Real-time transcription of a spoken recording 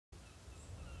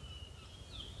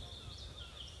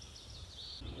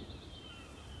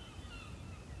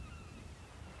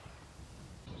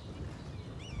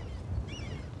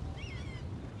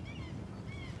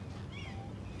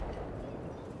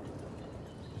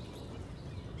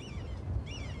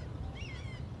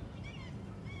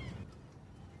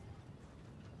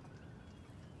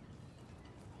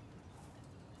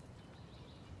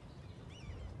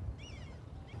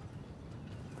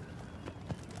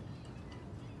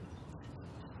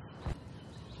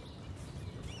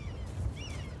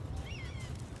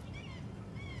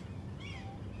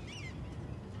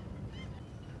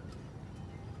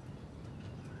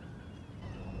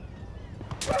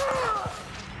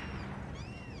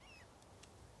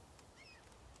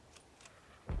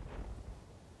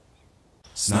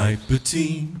Sniper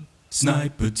team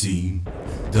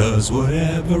does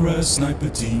whatever a sniper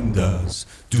team does.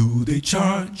 Do they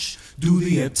charge? Do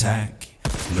they attack?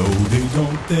 No, they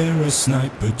don't, they're a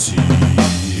sniper team.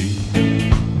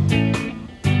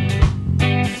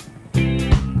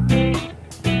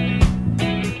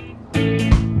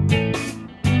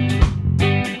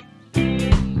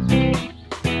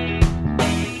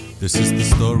 This is the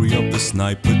story of the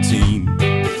sniper team.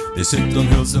 They sit on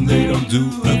hills and they don't do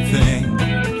a thing.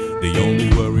 They only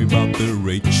worry about the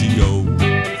ratio.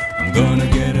 I'm gonna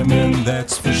get them and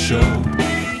that's for sure.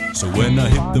 So when I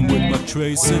hit them with my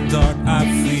tracer dart, I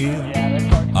feel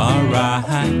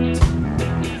alright.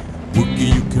 Wookie,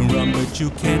 you can run but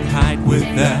you can't hide with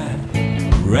that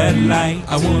red light.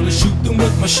 I wanna shoot them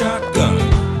with my shotgun.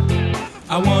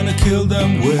 I wanna kill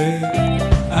them with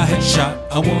a headshot.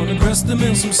 I wanna dress them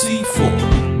in some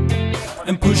C4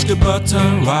 and push the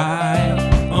button right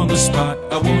on the spot.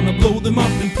 I wanna blow them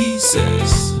up in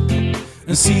pieces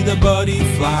and see the body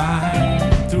fly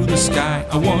through the sky.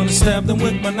 I wanna stab them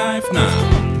with my knife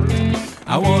now.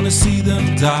 I wanna see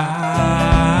them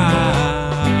die.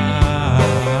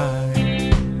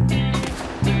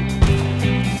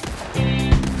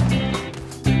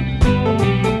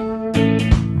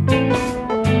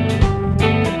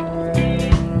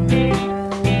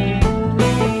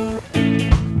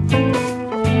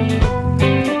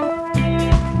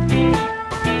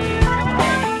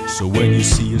 So when you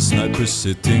see a sniper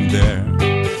sitting there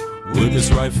with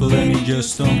his rifle and he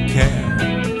just don't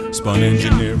care, spawn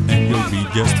engineer and you'll be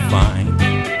just fine.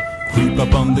 Creep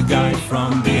up on the guy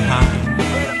from behind,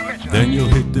 then you'll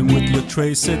hit him with your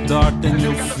tracer dart and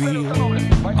you'll feel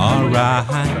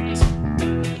alright.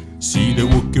 See the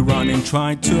Wookiee running,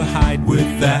 trying to hide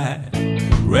with that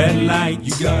red light.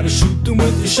 You gotta shoot them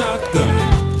with the shotgun.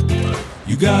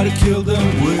 You gotta kill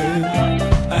them with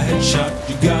a headshot.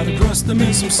 You gotta dress them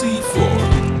in some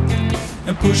C4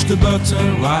 and push the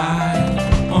button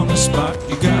right on the spot.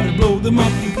 You gotta blow them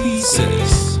up in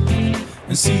pieces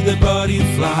and see their body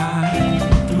fly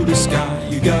through the sky.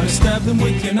 You gotta stab them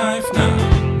with your knife now.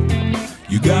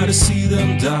 You gotta see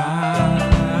them die.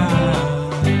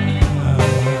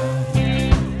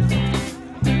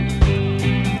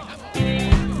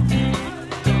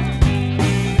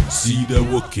 See the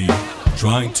Wookiee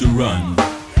trying to run.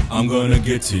 I'm gonna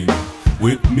get him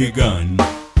with me gun.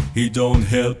 He don't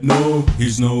help, no,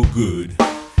 he's no good.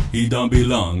 He don't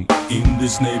belong in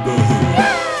this neighborhood.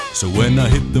 So when I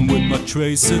hit them with my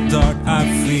tracer dart, I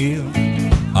feel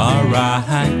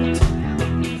alright.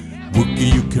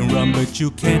 Wookiee, you can run but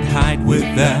you can't hide with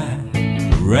that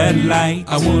red light.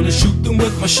 I wanna shoot them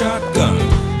with my shotgun.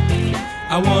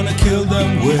 I wanna kill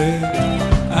them with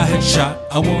a headshot.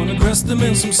 I wanna dress them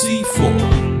in some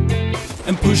C4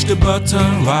 and push the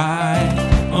button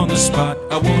right on the spot.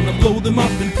 I wanna blow them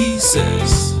up in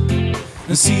pieces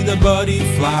and see their body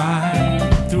fly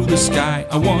through the sky.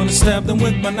 I wanna stab them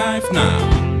with my knife now.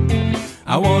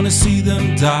 I wanna see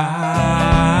them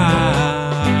die.